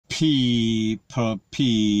People.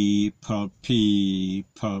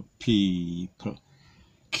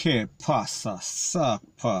 Que pasa,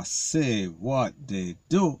 sakpa, say what they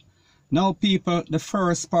do. Now people, the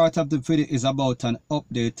first part of the video is about an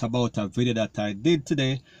update about a video that I did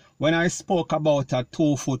today when I spoke about a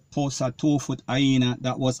 2-foot post, a 2-foot hyena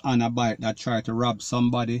that was on a bike that tried to rob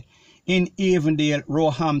somebody in Avondale,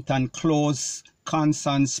 Roehampton Close,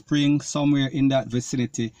 Constant Spring, somewhere in that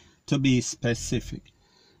vicinity to be specific.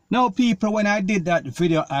 Now people, when I did that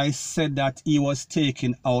video, I said that he was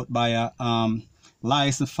taken out by a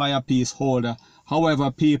licensed firepiece holder.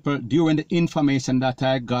 However people, during the information that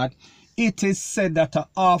I got, it is said that an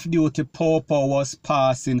off-duty popo was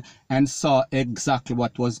passing and saw exactly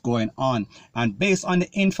what was going on. And based on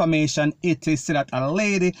the information, it is said that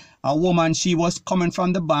a woman, she was coming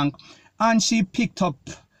from the bank and she picked up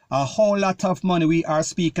a whole lot of money. We are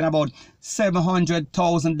speaking about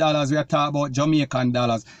 $700,000. We are talking about Jamaican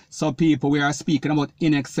dollars. So people, we are speaking about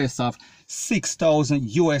in excess of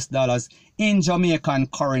 $6,000 in Jamaican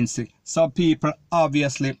currency. So people,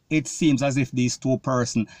 obviously it seems as if these two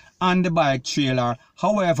persons on the bike trailer,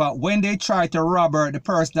 however, when they tried to rob her, the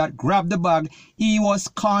person that grabbed the bag, he was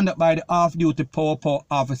conned up by the off-duty popo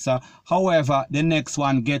officer. However, the next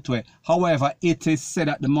one get away. However, it is said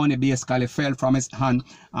that the money basically fell from his hand,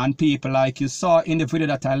 and people, like you saw in the video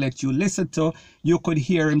that I let you listen to, you could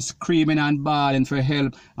hear him screaming and bawling for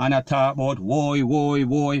help, and I talk about woy, woy,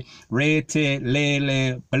 woy, rete,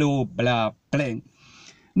 lele, blue, blah, bling.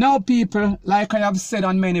 Now people, like I have said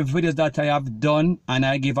on many videos that I have done, and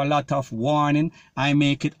I give a lot of warning, I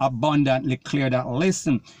make it abundantly clear that,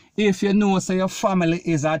 listen, if you know say your family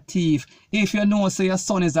is a thief, if you know say your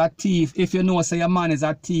son is a thief, if you know say your man is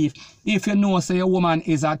a thief, if you know say your woman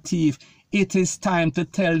is a thief, it is time to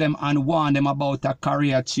tell them and warn them about a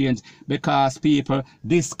career change, because people,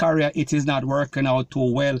 this career, it is not working out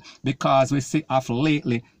too well, because we see of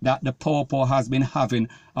lately that the popo has been having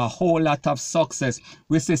a whole lot of success.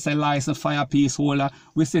 We see a licensed firepiece holder,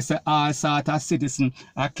 we see all sort of citizen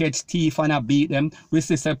a catch thief and a beat them, we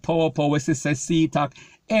see a popo, we see a CTAC.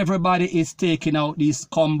 Everybody is taking out these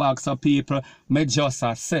scumbags of people, may just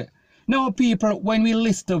say. Now people, when we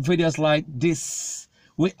list the videos like this,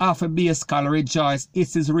 we have to basically rejoice.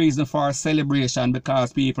 It is reason for a celebration,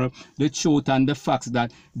 because people, the truth and the facts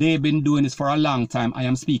that they've been doing this for a long time. I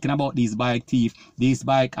am speaking about these bike thief, these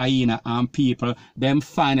bike hyena, and people, them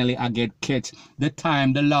finally I get catch. The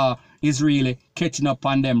time the law is really catching up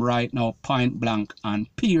on them right now, point blank and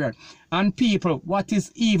period. And people, what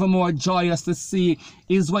is even more joyous to see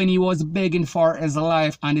is when he was begging for his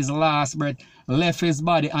life and his last breath left his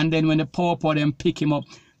body, and then when the popo them pick him up,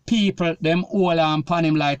 people, them hold on upon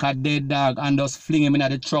him like a dead dog and just fling him in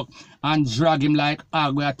the truck and drag him like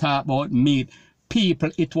hog. We are talking about meat. People,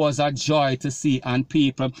 it was a joy to see. And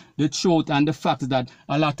people, the truth and the fact is that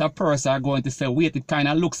a lot of persons are going to say, wait, it kind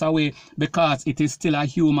of looks away because it is still a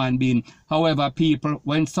human being. However, people,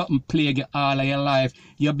 when something plague you all of your life,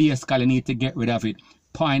 you basically need to get rid of it.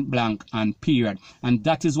 Point blank and period. And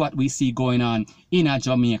that is what we see going on in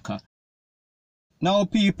Jamaica. Now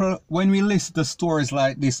people, when we list the stories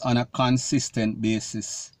like this on a consistent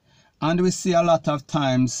basis, and we see a lot of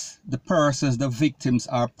times the persons, the victims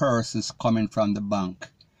are persons coming from the bank,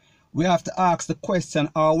 we have to ask the question,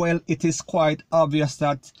 well, it is quite obvious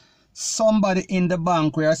that somebody in the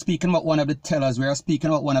bank, we are speaking about one of the tellers, we are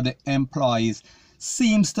speaking about one of the employees,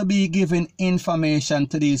 seems to be giving information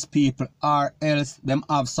to these people, or else them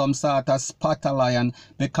have some sort of spotlight,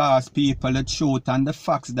 because people, the truth and the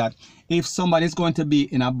facts that if somebody is going to be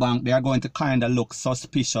in a bank, they are going to kind of look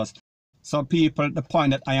suspicious. So people, the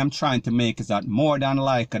point that I am trying to make is that more than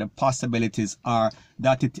likely the possibilities are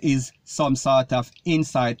that it is some sort of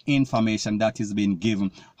inside information that is being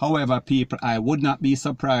given. However, people, I would not be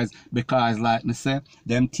surprised, because like me say,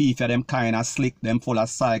 them thief, them kind of slick, them full of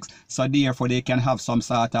psychs. So therefore they can have some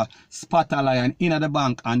sort of spotlight in the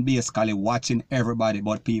bank and basically watching everybody.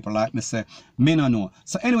 But people, like me say, me no know.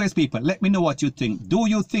 So anyways people, let me know what you think. Do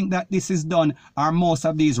you think that this is done, or most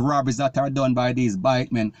of these robberies that are done by these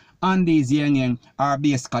bike men and these young are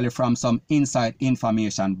basically from some inside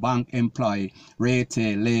information, bank employee, rate,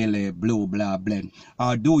 lele, blue, blah, blend?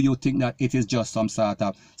 Or do you think that it is just some sort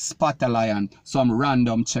of spotlight, some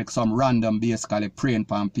random check, some random basically praying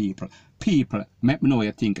upon people? People, let me know what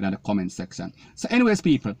you think in the comment section. So anyways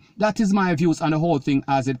people, that is my views on the whole thing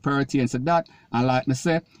as it pertains to that. And like I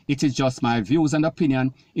say, it is just my views and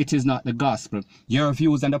opinion. It is not the gospel. Your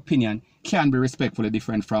views and opinion can be respectfully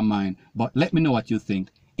different from mine. But let me know what you think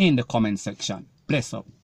in the comment section. Bless up.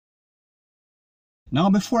 Now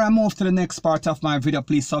before I move to the next part of my video,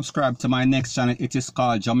 please subscribe to my next channel. It is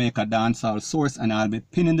called Jamaica Dancehall Source, and I'll be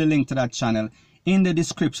pinning the link to that channel in the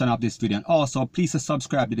description of this video. And also please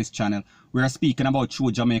subscribe to this channel. We are speaking about true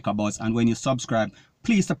Jamaica buzz, and when you subscribe,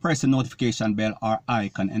 please press the notification bell or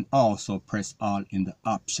icon and also press all in the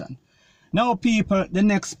option. Now people, the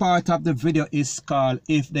next part of the video is called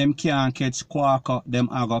If Them Can't Catch Quacker, Them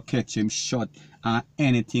I Go Catch Him Shut, and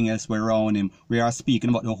anything else around him. We are speaking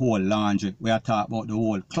about the whole laundry. We are talking about the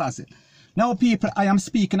whole closet. Now people, I am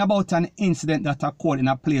speaking about an incident that occurred in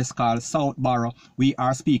a place called Southborough. We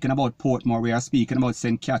are speaking about Portmore. We are speaking about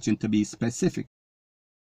St. Catherine to be specific.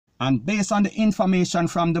 And based on the information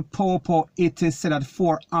from the Popo, it is said that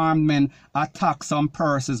 4 armed men attacked some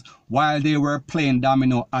persons while they were playing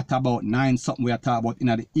domino at about 9 something. We are talking about in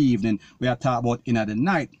the evening. We are talking about in the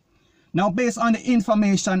night. Now, based on the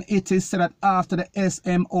information, it is said that after the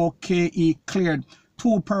SMOKE cleared,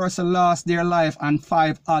 2 persons lost their life and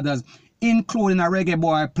 5 others, including a reggae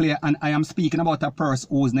boy player, and I am speaking about a person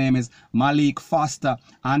whose name is Malik Foster.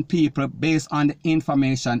 And people, based on the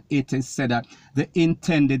information, it is said that the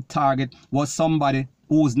intended target was somebody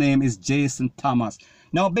whose name is Jason Thomas.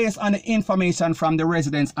 Now, based on the information from the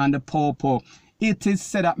residents and the Popo, it is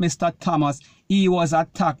said that Mr. Thomas, he was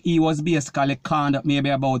attacked. He was basically conned up maybe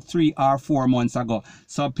about 3 or 4 months ago.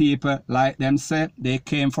 So people, like them say, they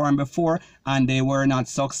came for him before and they were not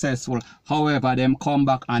successful. However, them come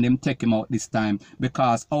back and them take him out this time,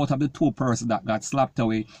 because out of the 2 persons that got slapped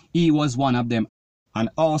away, he was one of them. And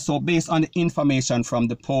also, based on the information from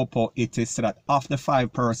the Popo, it is said that of the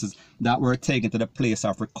 5 persons that were taken to the place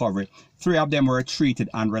of recovery, 3 of them were treated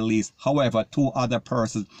and released. However, 2 other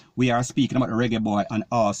persons, we are speaking about the reggae boy and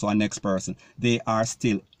also a next person, they are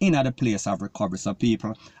still in at the place of recovery. So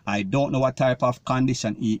people, I don't know what type of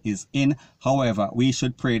condition he is in. However, we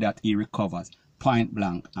should pray that he recovers, point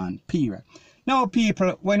blank and period. Now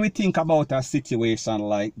people, when we think about a situation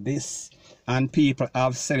like this, and people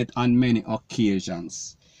have said it on many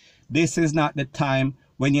occasions, this is not the time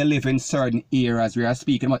when you live in certain areas. We are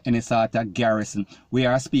speaking about any sort of garrison. We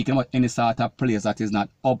are speaking about any sort of place that is not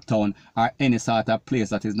uptown, or any sort of place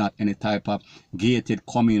that is not any type of gated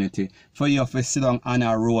community, for you to sit down and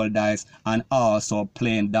roll dice and also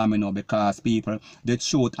playing domino. Because people, the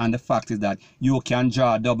truth and the fact is that you can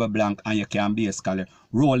draw double blank and you can basically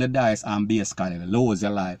roll the dice and basically lose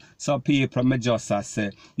your life. So people, me just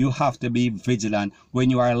say, you have to be vigilant when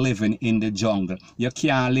you are living in the jungle. You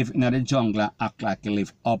can't live in the jungle and act like you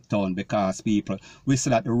live uptown, because people, we see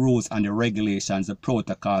that the rules and the regulations, the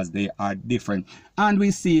protocols, they are different. And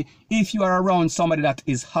we see if you are around somebody that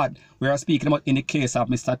is hot, we are speaking about in the case of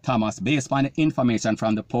Mr. Thomas, based on the information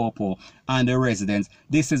from the Popo and the residents,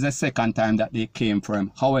 this is the 2nd time that they came for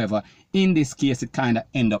him. However, in this case, it kind of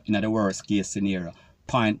end up in the worst case scenario,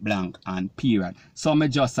 point blank and period. So me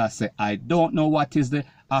just say, I don't know what is the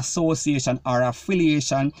association or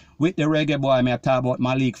affiliation with the reggae boy. Me talk about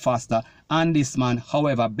Malik Foster and this man.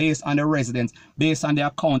 However, based on the residents, based on the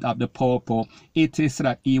account of the Popo, it is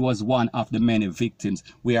that he was one of the many victims.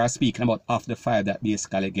 We are speaking about of the 5 that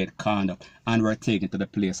basically get conned up and were taken to the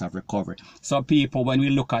place of recovery. So people, when we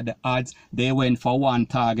look at the odds, they went for 1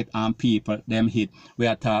 target and people, them hit. We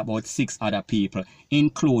are talking about 6 other people,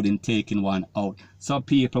 including taking 1 out. So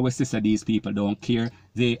people, we say these people don't care.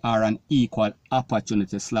 They are an equal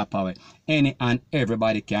opportunity slap away. Any and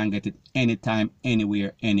everybody can get it anytime,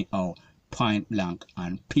 anywhere, anyhow. Point blank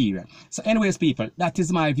and period. So anyways people, that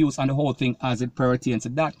is my views on the whole thing as it pertains to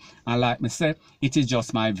that. And like me said, it is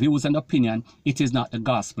just my views and opinion. It is not the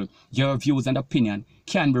gospel. Your views and opinion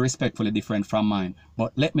can be respectfully different from mine.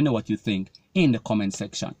 But let me know what you think in the comment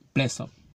section. Bless up.